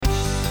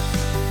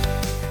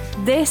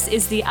This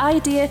is the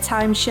Idea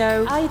Time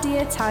Show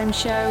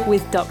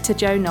with Dr.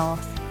 Joe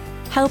North,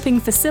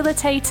 helping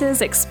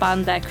facilitators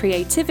expand their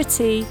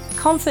creativity,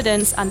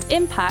 confidence and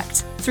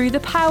impact through the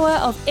power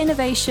of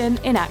innovation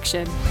in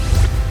action.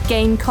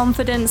 Gain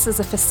confidence as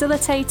a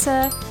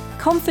facilitator,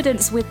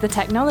 confidence with the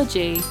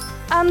technology,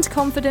 and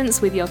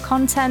confidence with your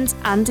content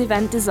and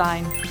event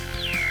design.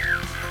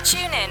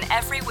 Tune in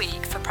every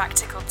week for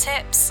practical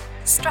tips,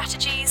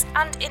 strategies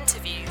and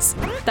interviews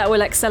that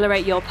will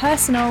accelerate your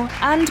personal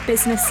and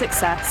business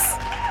success.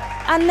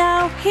 And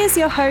now, here's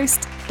your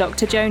host,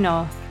 Dr. Joe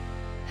North.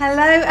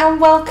 Hello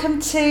and welcome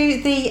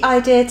to the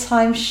Idea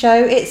Time Show.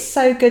 It's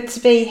so good to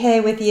be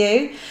here with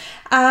you.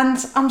 And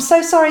I'm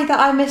so sorry that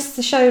I missed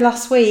the show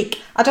last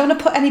week. I don't want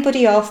to put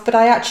anybody off, but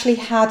I actually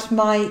had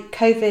my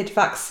COVID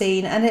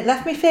vaccine and it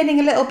left me feeling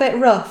a little bit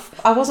rough.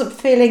 I wasn't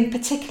feeling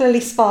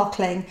particularly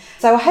sparkling.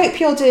 So I hope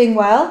you're doing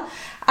well.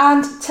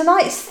 And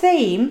tonight's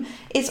theme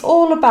is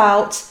all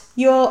about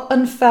your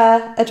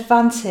unfair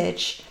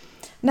advantage.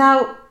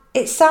 Now,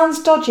 it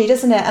sounds dodgy,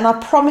 doesn't it? And I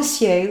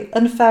promise you,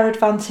 unfair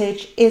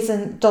advantage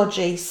isn't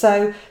dodgy.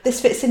 So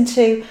this fits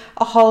into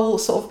a whole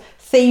sort of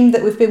theme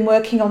that we've been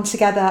working on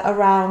together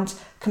around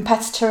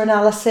competitor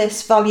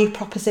analysis, value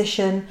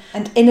proposition,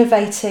 and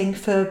innovating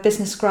for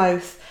business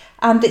growth.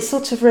 And it's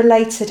sort of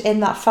related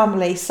in that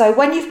family. So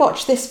when you've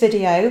watched this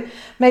video,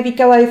 maybe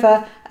go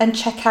over and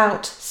check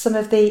out some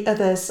of the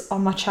others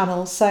on my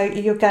channel. So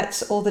you'll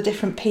get all the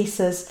different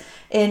pieces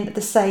in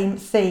the same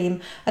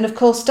theme. And of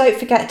course, don't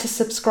forget to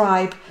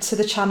subscribe to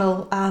the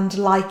channel and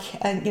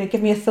like and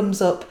give me a thumbs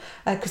up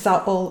because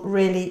that all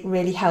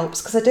really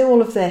helps. Because I do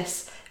all of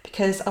this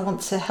because I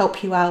want to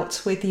help you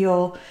out with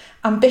your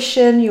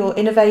ambition, your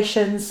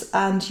innovations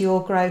and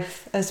your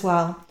growth as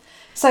well.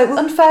 So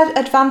unfair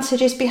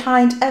advantage is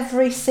behind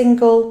every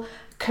single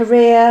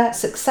career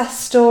success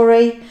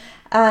story,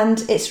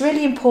 and it's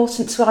really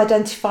important to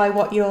identify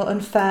what your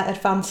unfair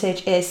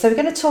advantage is. So we're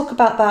going to talk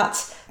about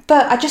that,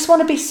 but I just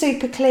want to be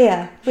super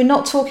clear. We're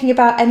not talking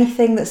about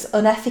anything that's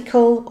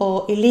unethical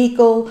or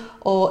illegal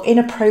or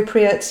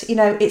inappropriate.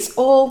 It's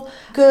all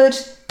good,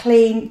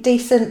 clean,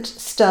 decent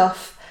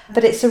stuff,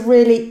 but it's a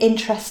really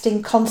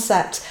interesting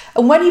concept.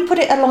 And when you put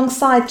it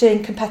alongside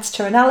doing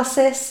competitor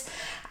analysis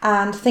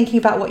and thinking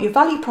about what your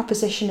value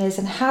proposition is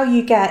and how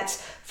you get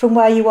from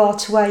where you are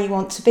to where you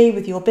want to be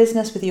with your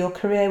business, with your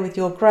career, with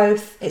your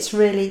growth, it's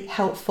really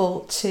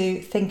helpful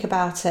to think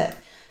about it.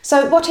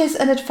 So what is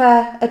an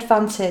unfair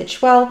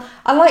advantage? Well,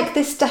 I like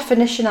this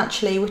definition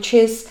actually, which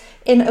is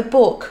in a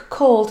book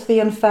called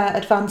The Unfair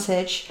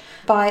Advantage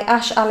by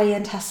Ash Ali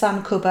and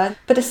Hassan Kuba.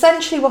 But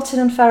essentially what an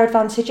unfair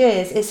advantage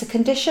is, it's a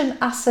condition,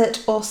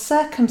 asset or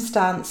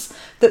circumstance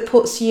that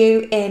puts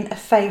you in a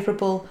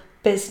favourable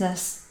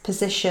business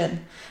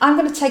position. I'm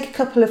going to take a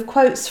couple of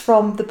quotes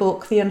from the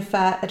book The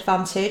Unfair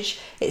Advantage.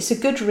 It's a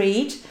good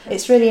read,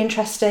 it's really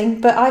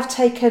interesting, but I've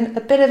taken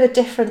a bit of a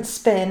different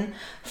spin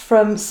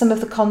from some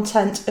of the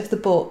content of the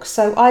book.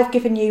 So I've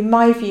given you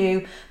my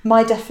view,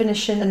 my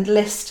definition and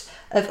list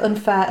of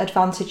unfair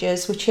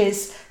advantages, which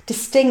is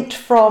distinct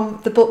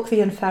from the book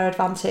The Unfair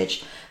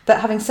Advantage.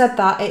 But having said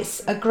that,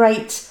 it's a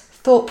great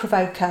thought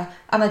provoker,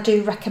 and I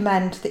do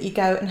recommend that you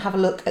go and have a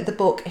look at the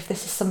book if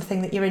this is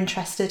something that you're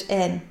interested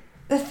in.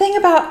 The thing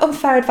about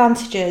unfair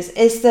advantages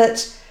is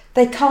that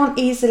they can't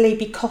easily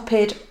be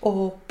copied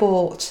or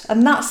bought.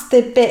 And that's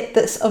the bit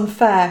that's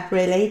unfair,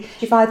 really.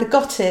 You've either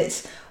got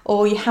it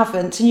or you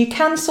haven't. And you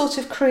can sort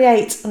of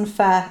create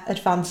unfair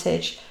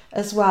advantage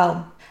as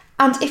well.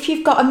 And if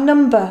you've got a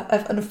number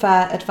of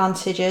unfair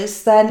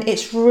advantages, then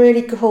it's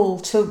really cool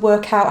to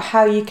work out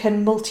how you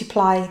can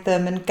multiply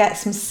them and get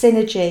some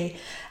synergy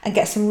and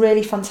get some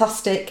really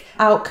fantastic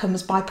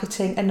outcomes by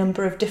putting a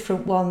number of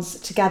different ones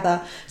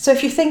together. So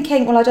if you're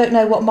thinking, well, I don't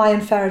know what my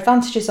unfair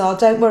advantages are,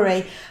 don't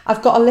worry.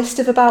 I've got a list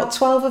of about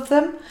 12 of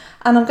them,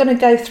 and I'm going to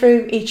go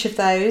through each of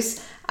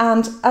those.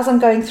 And as I'm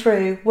going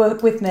through,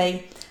 work with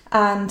me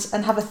and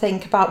have a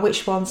think about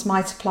which ones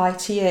might apply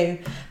to you.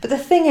 But the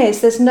thing is,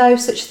 there's no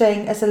such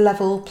thing as a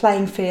level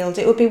playing field.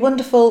 It would be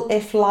wonderful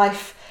if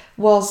life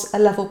was a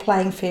level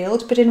playing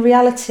field, but in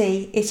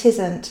reality, it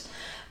isn't.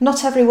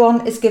 Not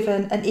everyone is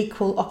given an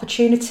equal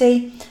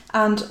opportunity,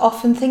 and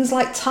often things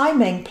like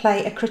timing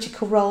play a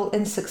critical role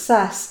in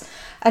success.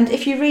 And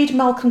if you read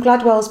Malcolm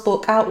Gladwell's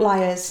book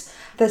Outliers,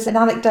 there's an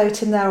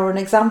anecdote in there or an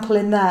example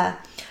in there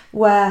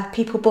where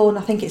people born,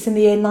 I think it's in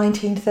the year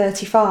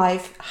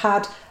 1935,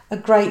 had a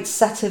great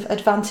set of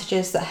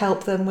advantages that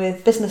help them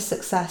with business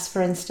success,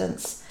 for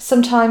instance.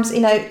 Sometimes,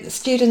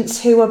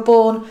 students who are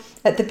born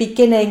at the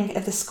beginning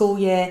of the school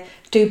year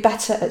do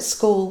better at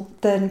school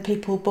than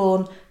people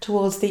born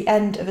towards the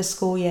end of a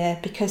school year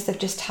because they've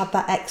just had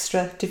that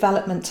extra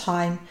development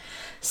time.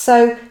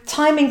 So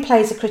timing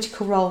plays a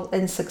critical role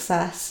in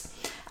success.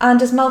 And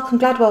as Malcolm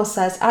Gladwell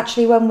says,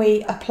 actually when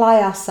we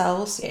apply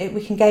ourselves,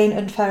 we can gain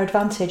unfair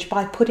advantage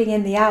by putting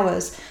in the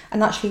hours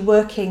and actually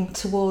working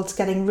towards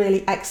getting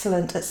really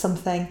excellent at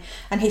something.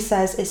 And he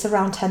says it's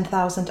around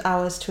 10,000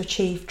 hours to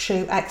achieve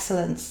true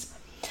excellence.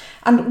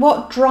 And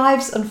what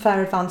drives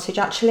unfair advantage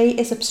actually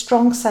is a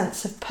strong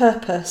sense of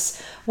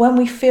purpose. When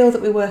we feel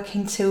that we're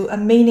working to a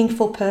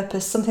meaningful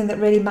purpose, something that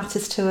really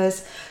matters to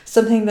us,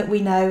 something that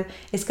we know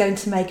is going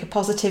to make a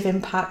positive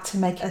impact and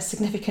make a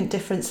significant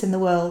difference in the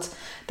world,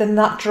 then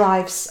that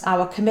drives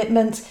our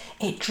commitment,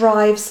 it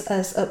drives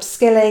us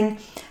upskilling,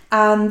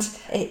 and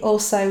it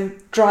also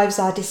drives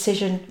our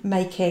decision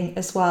making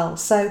as well.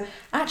 So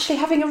actually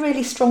having a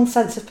really strong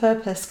sense of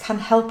purpose can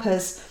help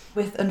us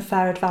with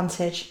unfair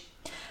advantage.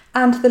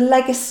 And the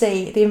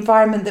legacy, the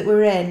environment that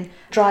we're in,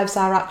 drives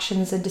our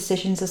actions and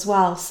decisions as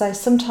well. So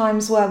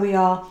sometimes where we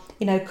are,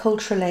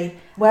 culturally,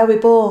 where we're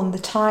born, the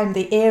time,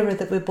 the era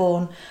that we're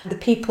born, the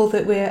people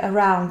that we're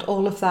around,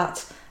 all of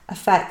that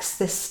affects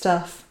this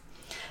stuff.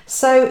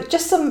 So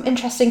just some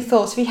interesting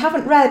thoughts. If you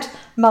haven't read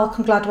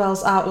Malcolm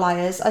Gladwell's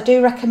Outliers, I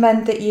do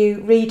recommend that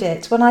you read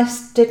it. When I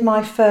did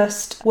my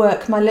first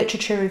work, my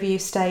literature review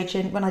stage,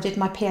 and when I did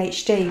my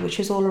PhD, which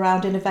was all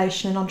around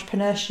innovation and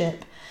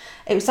entrepreneurship,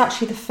 it was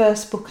actually the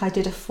first book I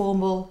did a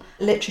formal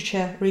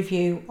literature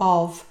review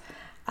of,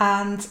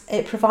 and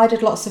it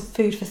provided lots of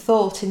food for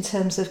thought in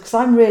terms of, because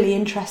I'm really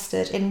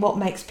interested in what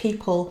makes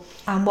people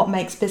and what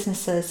makes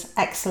businesses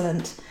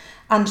excellent,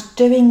 and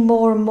doing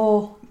more and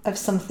more of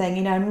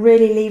something, and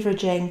really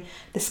leveraging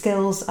the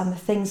skills and the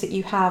things that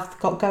you have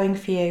got going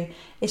for you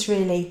is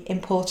really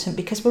important,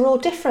 because we're all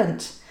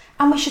different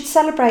and we should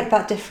celebrate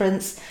that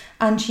difference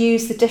and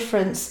use the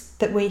difference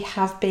that we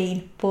have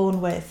been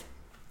born with.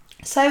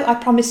 So I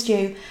promised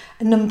you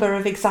a number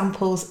of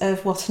examples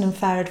of what an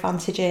unfair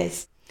advantage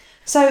is.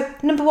 So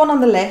number 1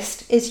 on the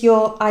list is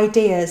your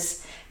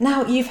ideas.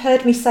 Now, you've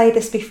heard me say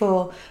this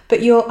before,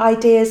 but your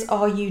ideas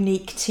are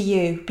unique to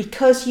you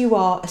because you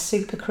are a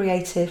super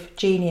creative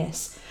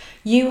genius.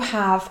 You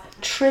have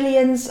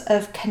trillions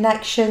of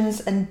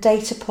connections and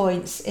data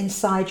points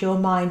inside your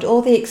mind.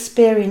 All the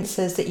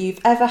experiences that you've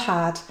ever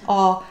had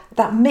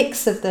that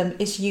mix of them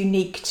is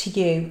unique to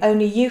you.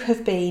 Only you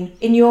have been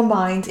in your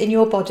mind, in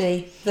your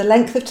body, the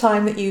length of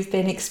time that you've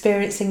been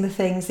experiencing the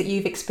things that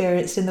you've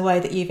experienced in the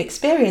way that you've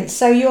experienced.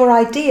 So your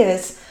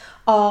ideas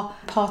are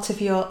part of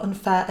your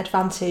unfair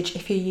advantage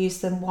if you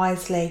use them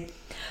wisely.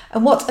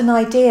 And what an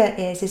idea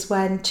is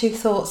when two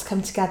thoughts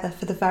come together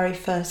for the very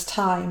first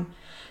time.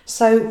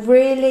 So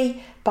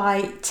really,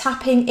 by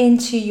tapping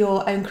into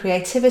your own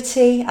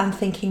creativity and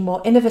thinking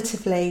more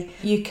innovatively,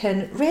 you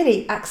can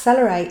really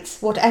accelerate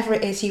whatever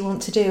it is you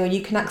want to do, and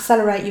you can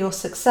accelerate your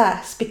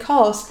success,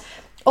 because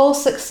all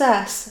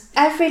success,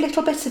 every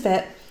little bit of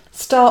it,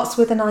 starts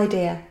with an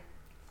idea.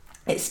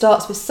 It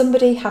starts with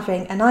somebody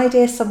having an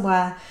idea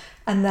somewhere,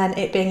 and then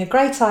it being a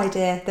great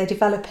idea, they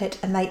develop it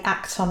and they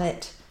act on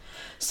it.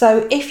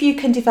 So if you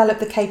can develop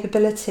the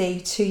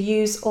capability to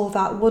use all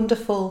that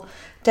wonderful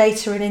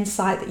data and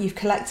insight that you've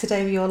collected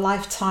over your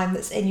lifetime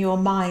that's in your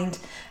mind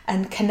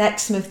and connect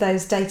some of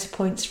those data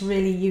points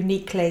really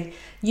uniquely,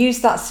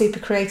 use that super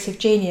creative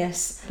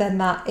genius, then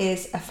that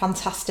is a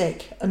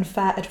fantastic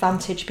unfair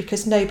advantage,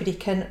 because nobody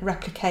can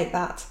replicate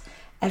that.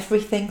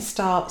 Everything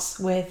starts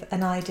with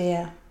an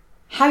idea.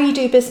 How you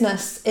do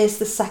business is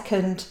the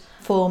second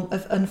form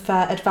of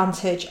unfair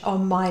advantage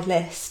on my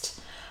list.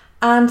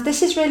 And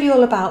this is really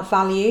all about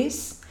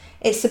values.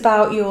 It's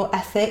about your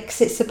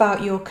ethics, it's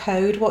about your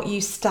code, what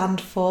you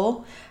stand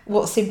for,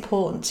 what's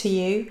important to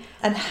you,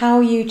 and how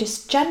you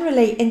just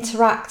generally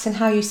interact and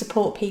how you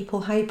support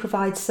people, how you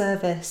provide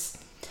service.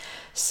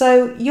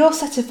 So your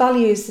set of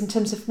values in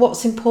terms of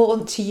what's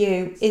important to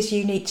you is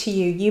unique to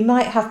you. You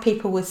might have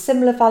people with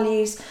similar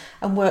values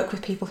and work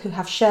with people who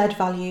have shared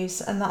values,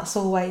 and that's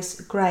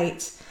always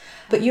great.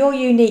 But your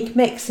unique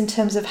mix in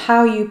terms of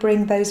how you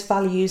bring those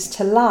values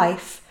to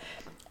life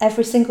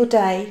every single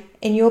day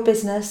in your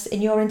business, in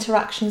your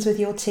interactions with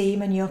your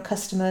team and your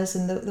customers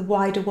and the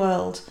wider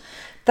world,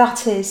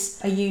 that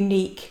is a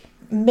unique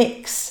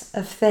mix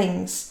of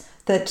things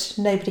that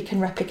nobody can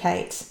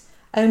replicate.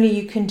 Only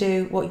you can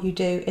do what you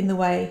do in the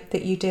way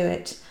that you do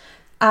it.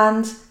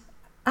 And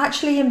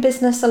actually in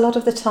business, a lot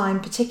of the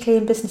time, particularly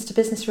in business to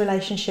business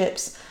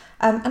relationships,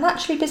 and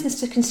actually business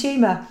to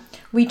consumer,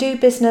 we do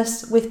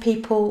business with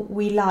people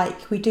we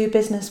like. We do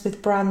business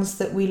with brands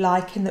that we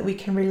like and that we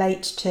can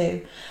relate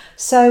to.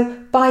 So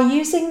by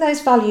using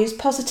those values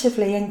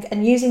positively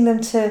and using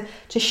them to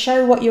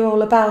show what you're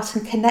all about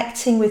and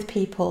connecting with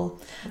people,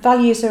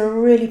 values are a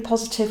really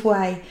positive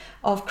way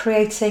of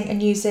creating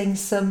and using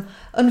some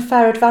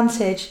unfair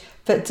advantage,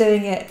 but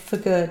doing it for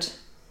good.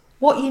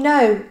 What you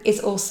know is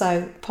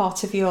also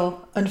part of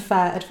your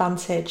unfair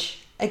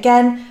advantage.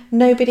 Again,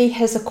 nobody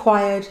has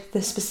acquired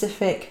the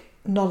specific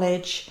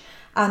knowledge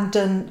and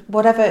done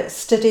whatever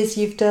studies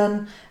you've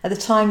done. At the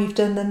time you've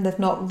done them, they've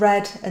not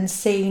read and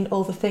seen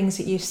all the things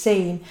that you've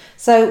seen.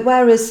 So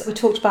whereas we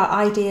talked about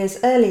ideas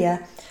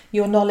earlier,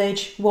 your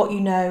knowledge, what you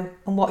know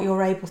and what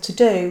you're able to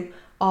do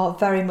are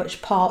very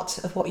much part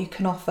of what you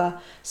can offer.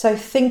 So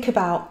think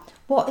about,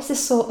 what is the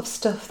sort of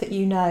stuff that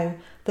you know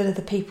that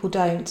other people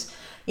don't?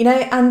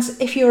 And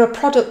if you're a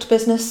product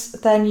business,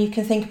 then you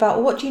can think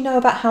about, what do you know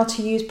about how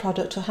to use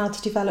product or how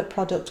to develop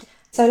product?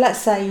 So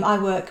let's say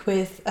I work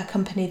with a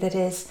company that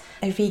is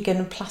a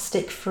vegan,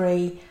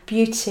 plastic-free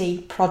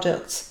beauty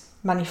product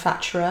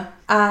manufacturer,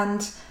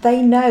 and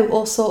they know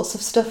all sorts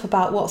of stuff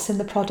about what's in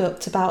the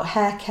product, about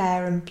hair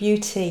care and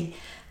beauty,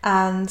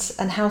 and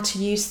how to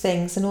use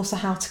things, and also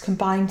how to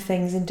combine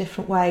things in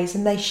different ways.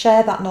 And they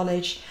share that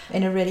knowledge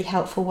in a really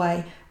helpful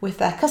way with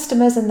their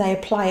customers, and they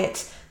apply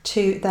it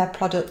to their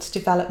product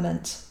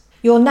development.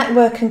 Your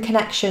network and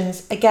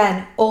connections,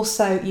 again,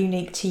 also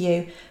unique to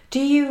you. Do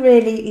you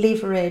really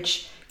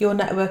leverage your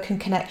network and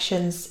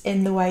connections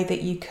in the way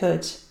that you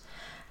could?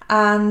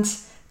 And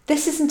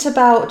this isn't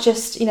about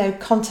just,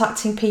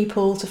 contacting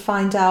people to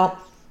find out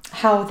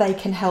how they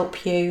can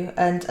help you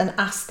and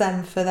ask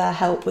them for their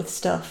help with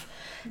stuff.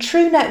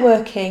 True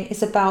networking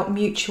is about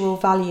mutual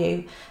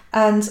value,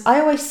 and I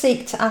always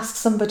seek to ask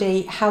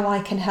somebody how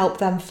I can help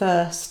them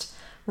first,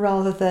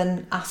 rather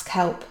than ask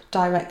help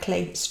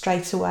directly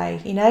straight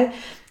away,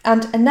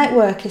 And a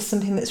network is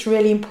something that's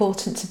really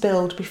important to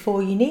build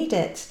before you need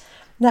it.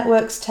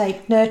 Networks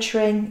take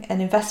nurturing and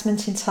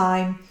investment in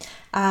time,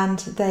 and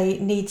they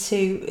need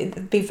to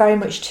be very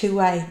much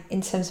two-way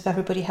in terms of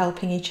everybody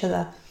helping each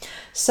other.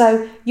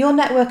 So your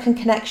network and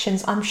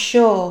connections, I'm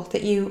sure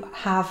that you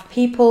have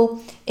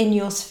people in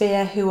your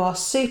sphere who are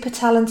super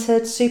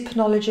talented, super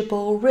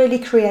knowledgeable, really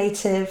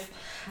creative,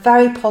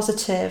 very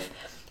positive,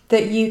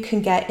 that you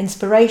can get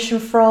inspiration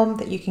from,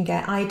 that you can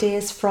get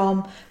ideas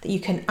from, that you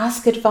can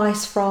ask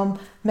advice from,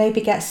 maybe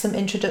get some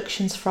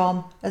introductions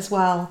from as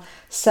well.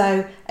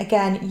 So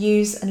again,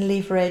 use and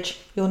leverage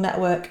your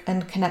network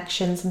and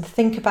connections, and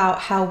think about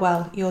how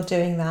well you're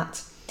doing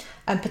that.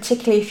 And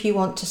particularly if you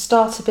want to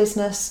start a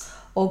business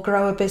or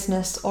grow a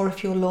business, or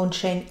if you're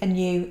launching a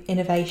new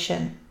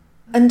innovation.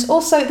 And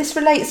also this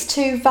relates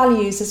to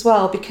values as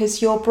well,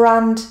 because your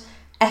brand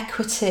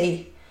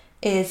equity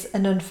is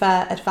an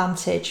unfair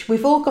advantage.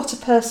 We've all got a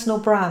personal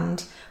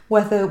brand,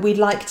 whether we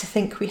like to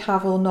think we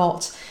have or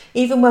not.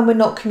 Even when we're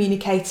not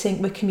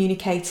communicating, we're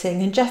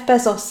communicating. And Jeff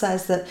Bezos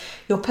says that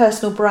your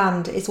personal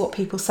brand is what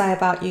people say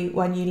about you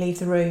when you leave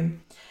the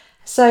room.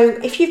 So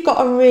if you've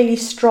got a really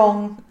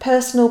strong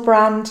personal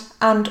brand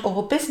and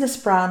or business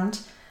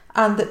brand,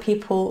 and that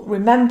people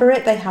remember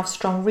it, they have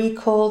strong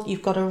recall,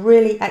 you've got a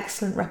really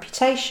excellent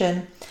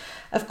reputation,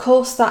 of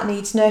course that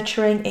needs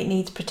nurturing, it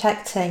needs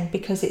protecting,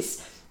 because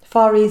it's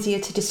far easier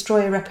to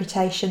destroy a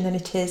reputation than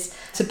it is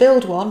to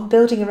build one.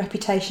 Building a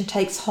reputation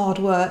takes hard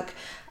work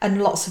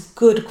and lots of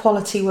good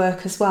quality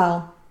work as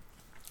well.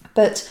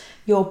 But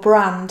your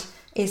brand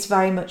is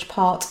very much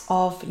part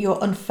of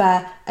your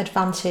unfair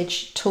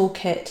advantage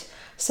toolkit.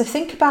 So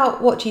think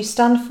about what you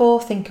stand for,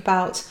 think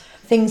about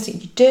things that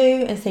you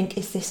do, and think,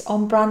 is this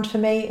on brand for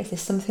me? Is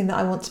this something that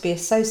I want to be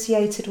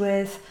associated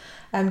with?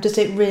 Does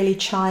it really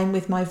chime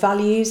with my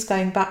values,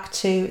 going back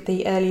to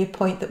the earlier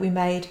point that we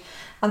made?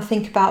 And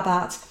think about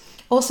that.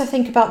 Also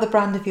think about the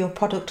brand of your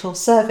product or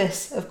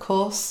service, of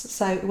course.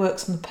 So it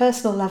works on the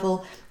personal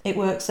level, it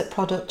works at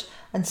product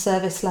and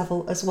service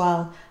level as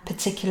well,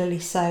 particularly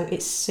so.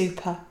 It's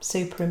super,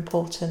 super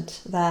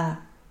important there.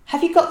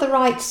 Have you got the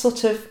right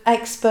sort of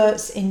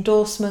experts,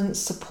 endorsements,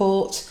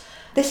 support?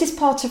 This is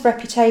part of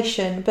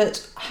reputation,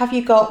 but have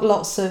you got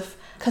lots of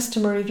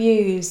customer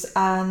reviews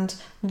and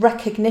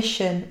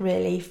recognition,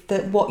 really,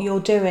 that what you're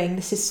doing,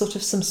 this is sort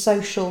of some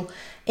social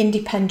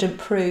independent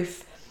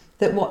proof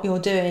that what you're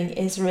doing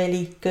is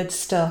really good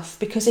stuff?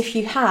 Because if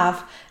you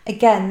have,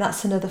 again,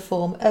 that's another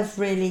form of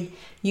really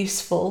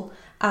useful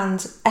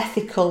and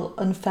ethical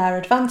unfair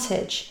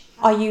advantage.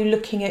 Are you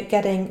looking at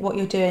getting what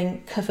you're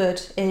doing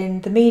covered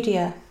in the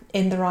media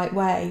in the right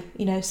way?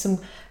 Some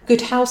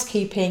good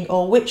housekeeping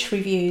or witch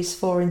reviews,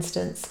 for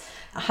instance.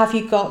 Have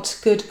you got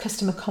good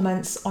customer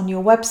comments on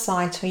your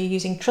website? Are you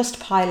using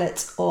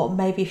Trustpilot? Or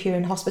maybe if you're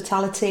in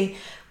hospitality,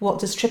 what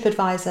does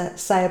TripAdvisor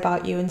say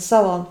about you, and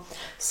so on?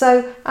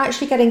 So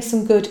actually getting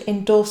some good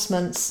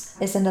endorsements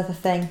is another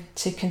thing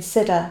to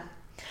consider.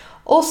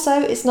 Also,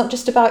 it's not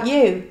just about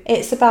you,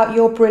 it's about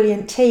your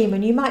brilliant team.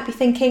 And you might be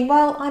thinking,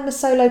 well, I'm a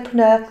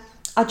solopreneur,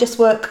 I just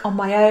work on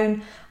my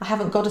own, I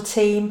haven't got a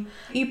team.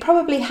 You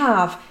probably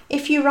have.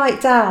 If you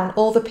write down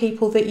all the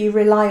people that you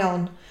rely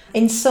on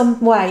in some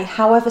way,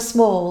 however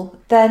small,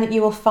 then you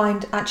will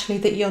find actually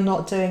that you're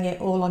not doing it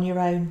all on your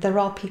own. There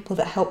are people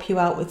that help you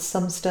out with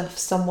some stuff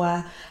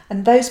somewhere.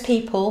 And those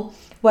people,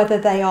 whether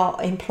they are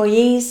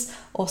employees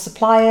or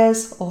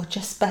suppliers or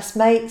just best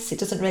mates, it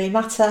doesn't really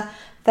matter.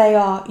 They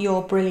are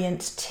your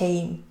brilliant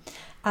team.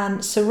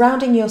 And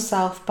surrounding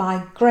yourself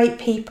by great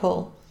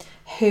people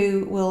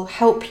who will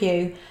help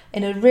you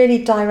in a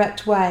really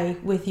direct way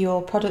with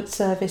your product,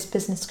 service,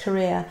 business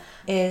career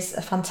is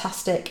a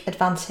fantastic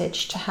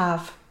advantage to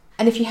have.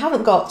 And if you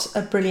haven't got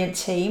a brilliant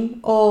team,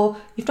 or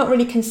you've not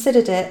really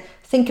considered it,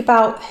 think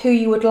about who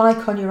you would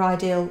like on your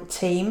ideal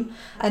team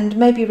and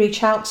maybe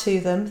reach out to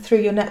them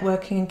through your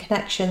networking and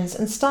connections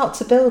and start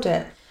to build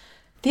it.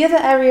 The other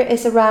area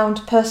is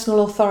around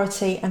personal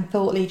authority and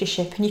thought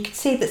leadership, and you can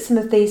see that some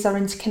of these are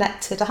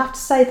interconnected. I have to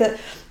say that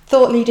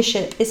thought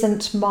leadership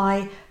isn't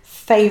my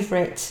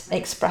favourite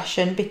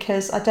expression,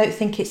 because I don't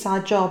think it's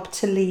our job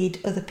to lead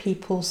other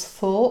people's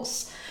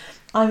thoughts.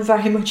 I'm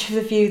very much of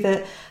the view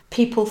that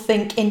people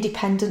think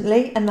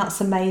independently, and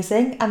that's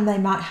amazing, and they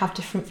might have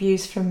different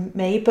views from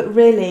me, but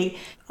really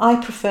I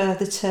prefer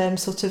the term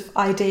sort of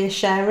idea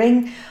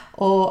sharing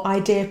or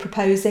idea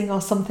proposing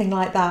or something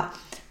like that.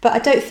 But I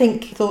don't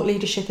think thought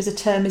leadership as a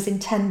term is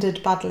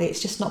intended badly,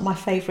 it's just not my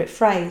favourite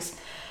phrase.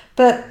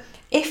 But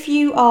if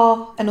you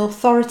are an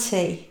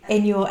authority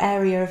in your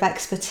area of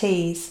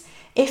expertise,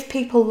 if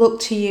people look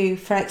to you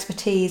for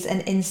expertise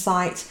and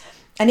insight,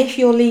 and if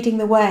you're leading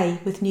the way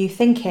with new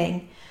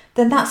thinking,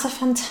 then that's a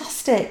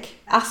fantastic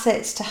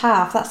asset to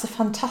have. That's a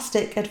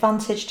fantastic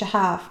advantage to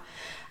have.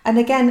 And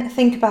again,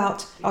 think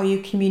about, are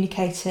you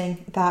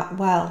communicating that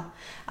well?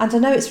 And I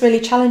know it's really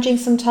challenging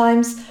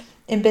sometimes.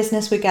 In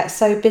business, we get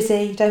so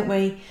busy, don't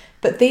we?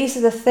 But these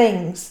are the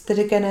things that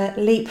are going to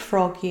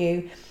leapfrog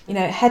you,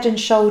 head and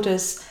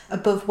shoulders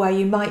above where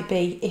you might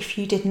be if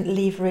you didn't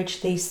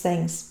leverage these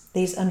things,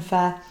 these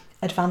unfair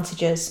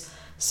advantages.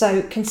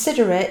 So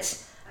consider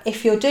it.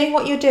 If you're doing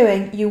what you're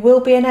doing, you will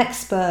be an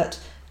expert.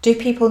 Do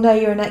people know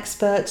you're an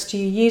expert? Do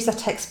you use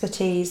that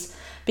expertise?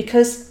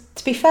 Because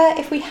to be fair,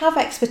 if we have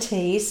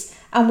expertise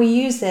and we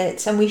use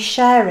it and we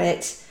share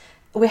it,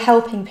 we're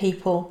helping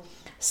people.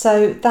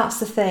 So that's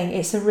the thing.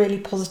 It's a really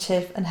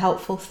positive and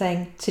helpful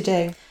thing to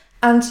do.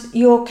 And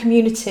your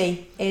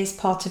community is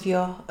part of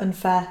your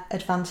unfair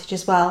advantage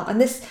as well. And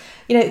this,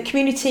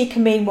 community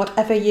can mean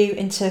whatever you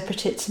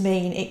interpret it to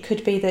mean. It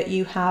could be that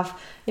you have,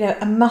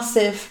 a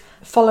massive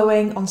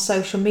following on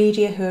social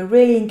media who are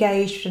really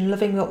engaged and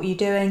loving what you're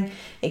doing.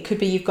 It could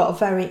be you've got a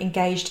very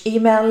engaged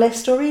email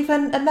list or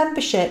even a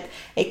membership.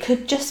 It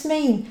could just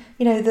mean,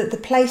 that the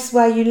place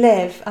where you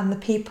live and the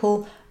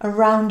people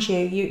around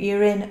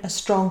you're in a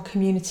strong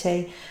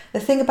community. The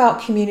thing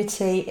about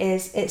community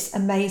is it's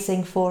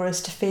amazing for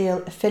us to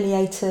feel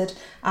affiliated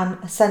and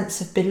a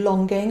sense of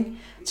belonging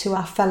to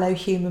our fellow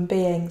human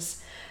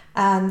beings.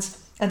 And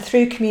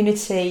through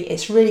community,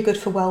 it's really good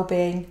for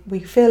well-being. We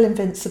feel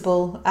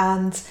invincible,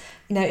 and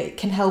it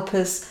can help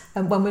us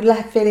when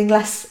we're feeling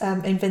less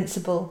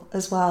invincible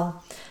as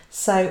well.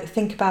 So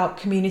think about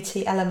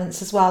community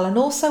elements as well, and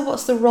also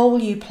what's the role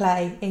you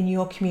play in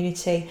your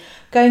community.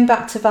 Going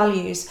back to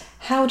values,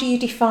 how do you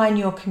define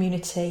your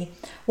community?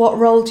 What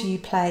role do you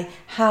play?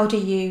 How do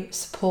you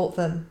support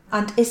them?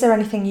 And is there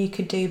anything you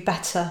could do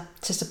better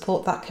to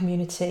support that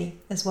community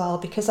as well?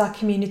 Because our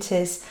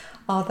communities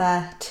are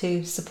there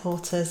to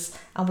support us,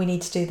 and we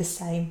need to do the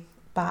same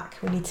back.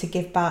 We need to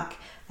give back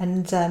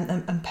and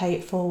pay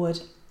it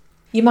forward.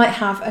 You might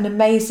have an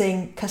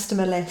amazing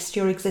customer list,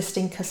 your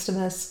existing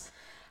customers.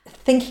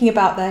 Thinking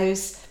about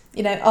those,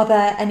 are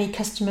there any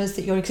customers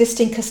that your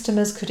existing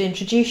customers could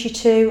introduce you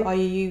to? Are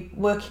you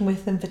working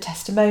with them for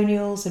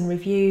testimonials and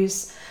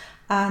reviews?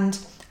 And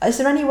is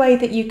there any way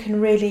that you can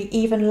really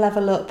even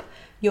level up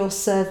your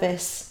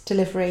service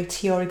delivery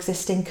to your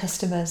existing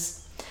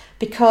customers?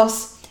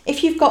 Because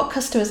if you've got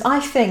customers, I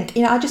think,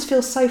 I just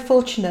feel so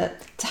fortunate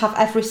to have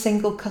every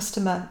single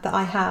customer that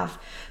I have,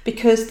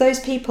 because those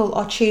people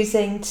are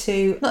choosing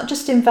to not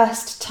just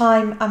invest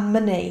time and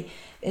money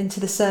into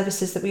the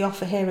services that we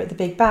offer here at the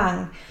Big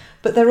Bang,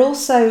 but they're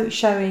also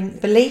showing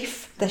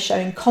belief, they're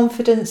showing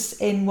confidence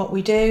in what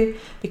we do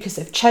because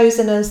they've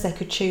chosen us. They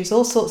could choose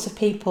all sorts of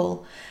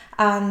people.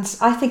 And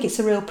I think it's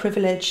a real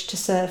privilege to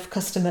serve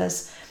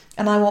customers.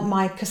 And I want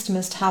my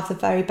customers to have the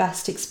very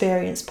best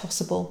experience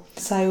possible.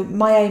 So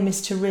my aim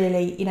is to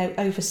really,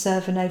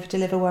 overserve and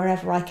overdeliver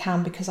wherever I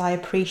can, because I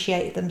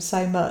appreciate them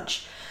so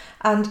much.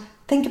 And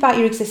think about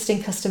your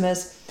existing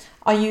customers.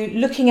 Are you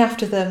looking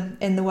after them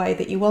in the way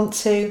that you want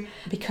to?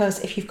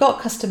 Because if you've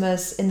got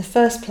customers in the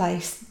first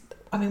place,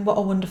 what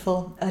a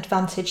wonderful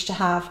advantage to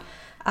have.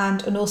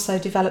 And also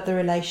develop the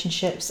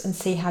relationships and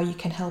see how you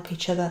can help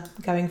each other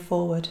going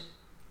forward.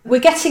 We're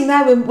getting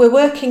there. We're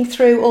working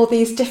through all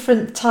these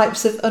different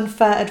types of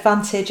unfair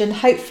advantage, and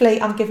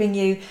hopefully I'm giving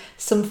you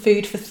some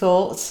food for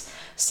thought.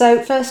 So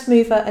first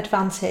mover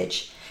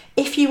advantage.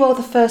 If you are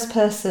the first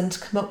person to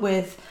come up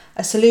with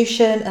a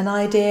solution, an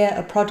idea,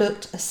 a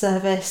product, a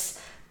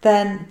service,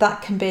 then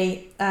that can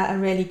be a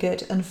really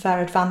good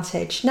unfair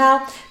advantage.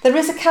 Now, there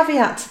is a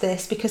caveat to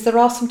this, because there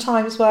are some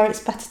times where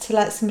it's better to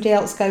let somebody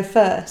else go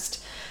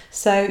first,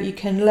 so you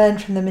can learn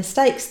from the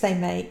mistakes they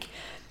make.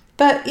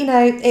 But,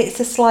 it's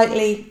a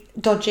slightly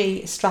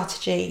dodgy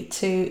strategy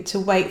to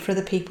wait for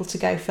other people to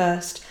go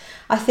first.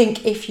 I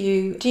think if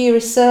you do your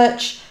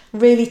research,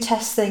 really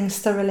test things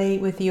thoroughly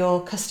with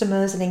your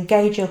customers and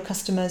engage your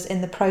customers in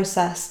the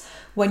process,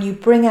 when you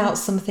bring out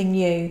something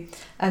new,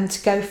 and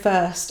to go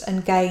first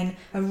and gain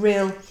a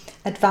real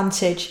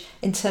advantage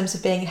in terms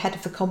of being ahead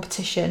of the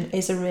competition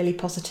is a really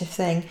positive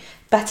thing.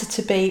 Better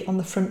to be on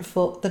the front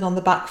foot than on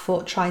the back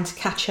foot trying to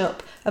catch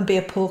up and be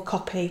a poor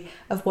copy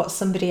of what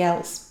somebody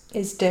else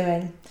is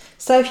doing.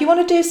 So if you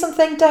want to do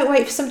something, don't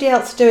wait for somebody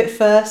else to do it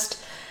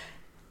first.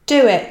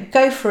 Do it,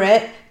 go for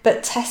it,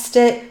 but test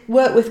it,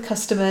 work with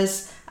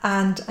customers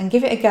and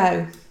give it a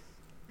go.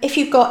 If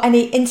you've got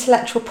any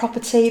intellectual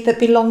property that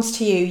belongs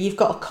to you, you've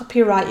got a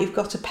copyright, you've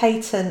got a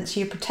patent,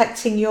 you're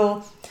protecting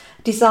your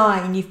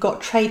design, you've got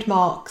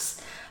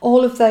trademarks,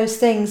 all of those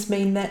things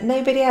mean that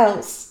nobody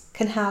else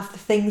can have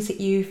the things that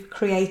you've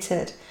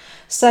created.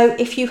 So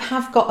if you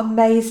have got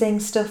amazing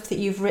stuff that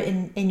you've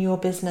written in your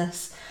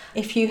business,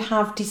 if you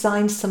have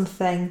designed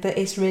something that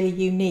is really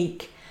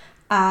unique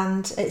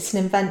and it's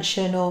an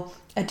invention or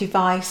a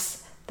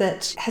device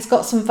that has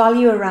got some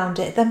value around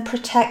it, then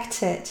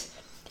protect it.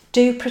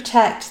 Do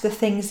protect the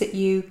things that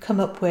you come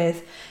up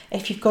with.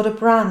 If you've got a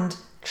brand,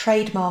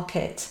 trademark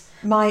it.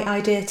 My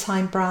Idea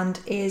Time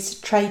brand is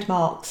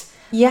trademarked.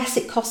 Yes,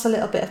 it costs a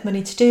little bit of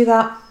money to do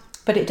that,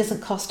 but it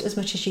doesn't cost as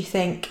much as you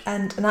think,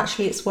 and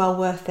actually it's well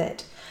worth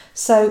it.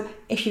 So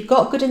if you've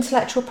got good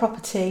intellectual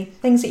property,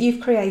 things that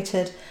you've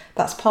created,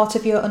 that's part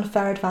of your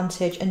unfair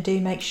advantage, and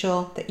do make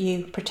sure that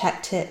you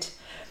protect it.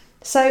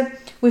 So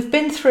we've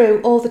been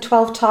through all the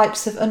 12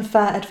 types of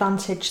unfair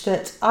advantage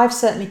that I've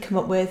certainly come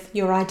up with: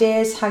 your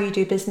ideas, how you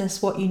do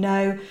business, what you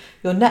know,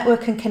 your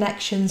network and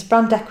connections,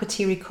 brand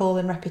equity, recall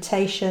and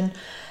reputation,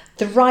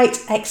 the right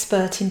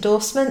expert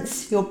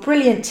endorsements, your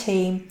brilliant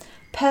team,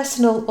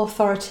 personal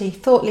authority,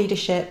 thought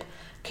leadership,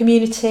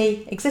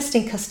 community,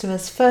 existing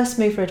customers, first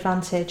mover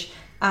advantage,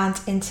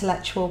 and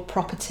intellectual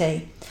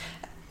property.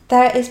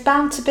 There is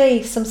bound to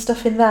be some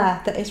stuff in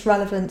there that is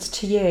relevant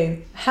to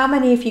you. How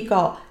many have you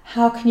got?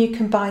 How can you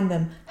combine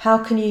them? How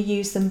can you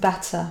use them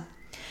better?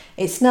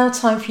 It's now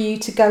time for you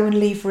to go and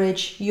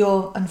leverage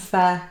your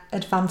unfair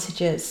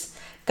advantages.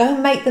 Go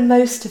and make the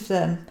most of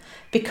them,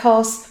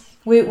 because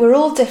we're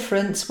all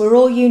different, we're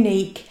all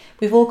unique,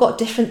 we've all got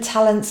different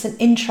talents and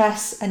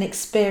interests and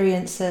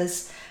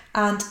experiences,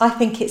 and I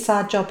think it's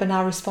our job and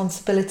our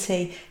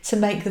responsibility to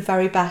make the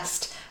very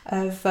best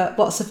of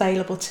what's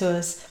available to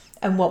us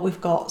and what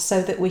we've got,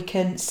 so that we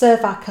can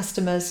serve our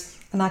customers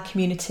and our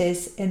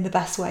communities in the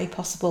best way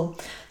possible.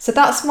 So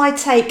that's my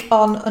take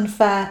on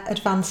unfair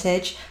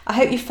advantage. I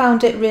hope you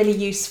found it really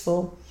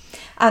useful.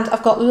 And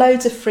I've got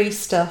loads of free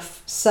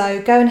stuff.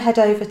 So go and head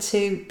over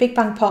to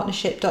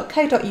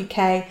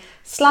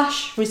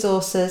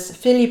bigbangpartnership.co.uk/resources,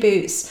 fill your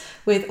boots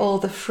with all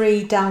the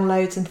free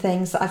downloads and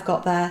things that I've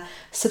got there.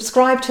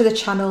 Subscribe to the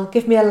channel,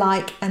 give me a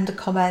like and a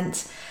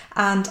comment,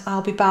 and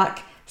I'll be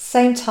back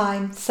same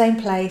time, same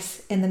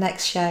place in the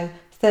next show,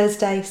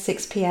 Thursday,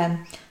 6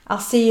 p.m. I'll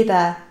see you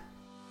there.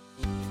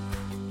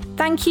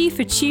 Thank you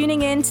for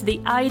tuning in to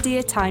the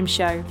Idea Time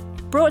Show,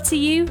 brought to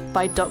you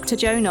by Dr.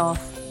 Jo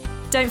North.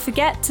 Don't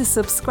forget to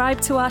subscribe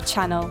to our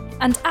channel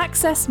and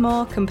access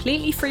more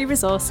completely free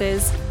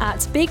resources at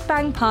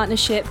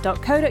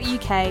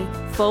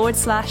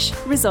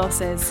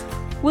bigbangpartnership.co.uk/resources.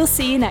 We'll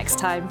see you next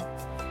time.